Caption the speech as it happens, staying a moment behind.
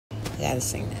gotta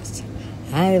sing this.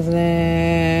 I've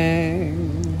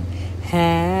learned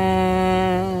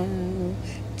how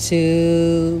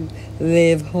to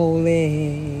live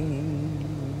holy,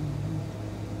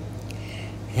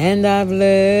 and I've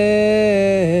learned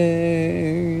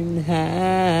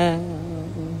how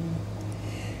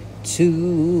to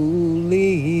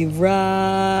live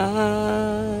right.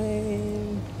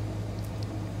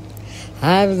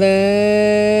 I've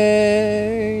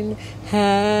learned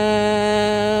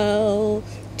how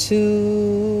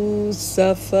to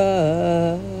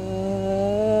suffer,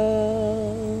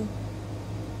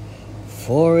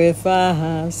 for if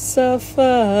I suffer,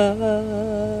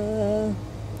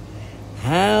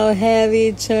 I'll have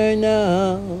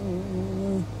eternal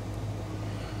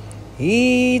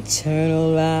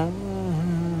life.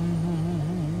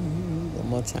 One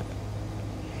more time.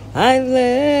 I've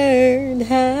learned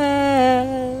how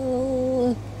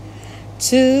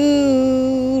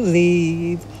to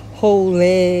live holy,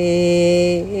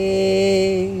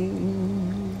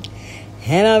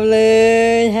 and I've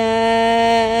learned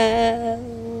how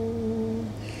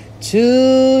to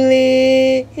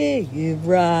live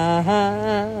right.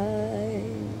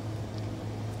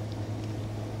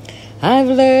 I've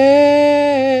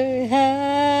learned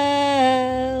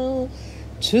how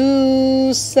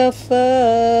to suffer,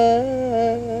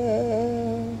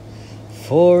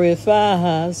 for if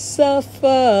I suffer,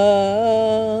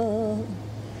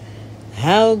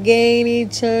 I'll gain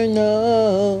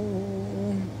eternal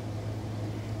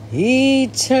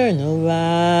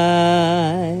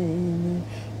life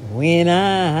when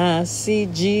I see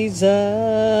Jesus.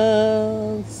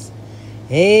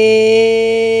 Amen.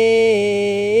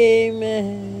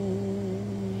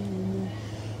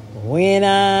 When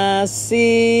I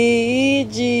see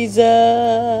Jesus.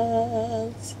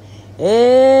 Amen.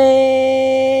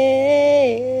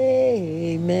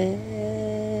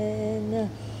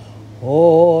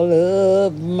 All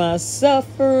of my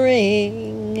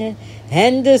suffering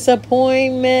and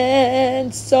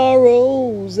disappointment,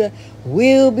 sorrows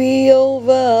will be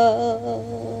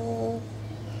over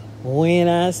when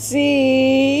I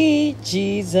see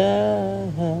Jesus.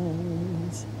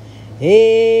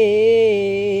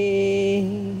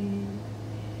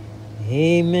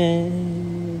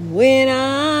 Amen. When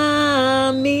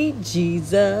I meet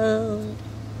Jesus.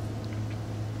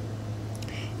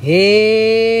 Amen.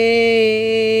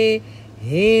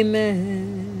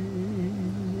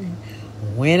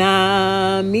 When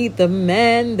I meet the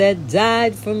man that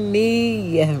died for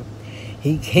me,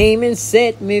 he came and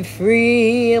set me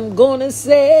free. I'm gonna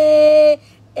say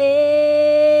amen.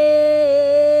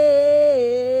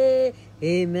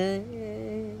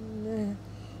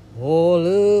 All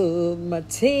of my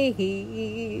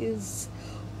tears,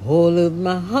 all of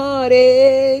my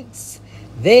heartaches,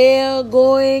 they are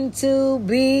going to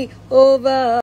be over.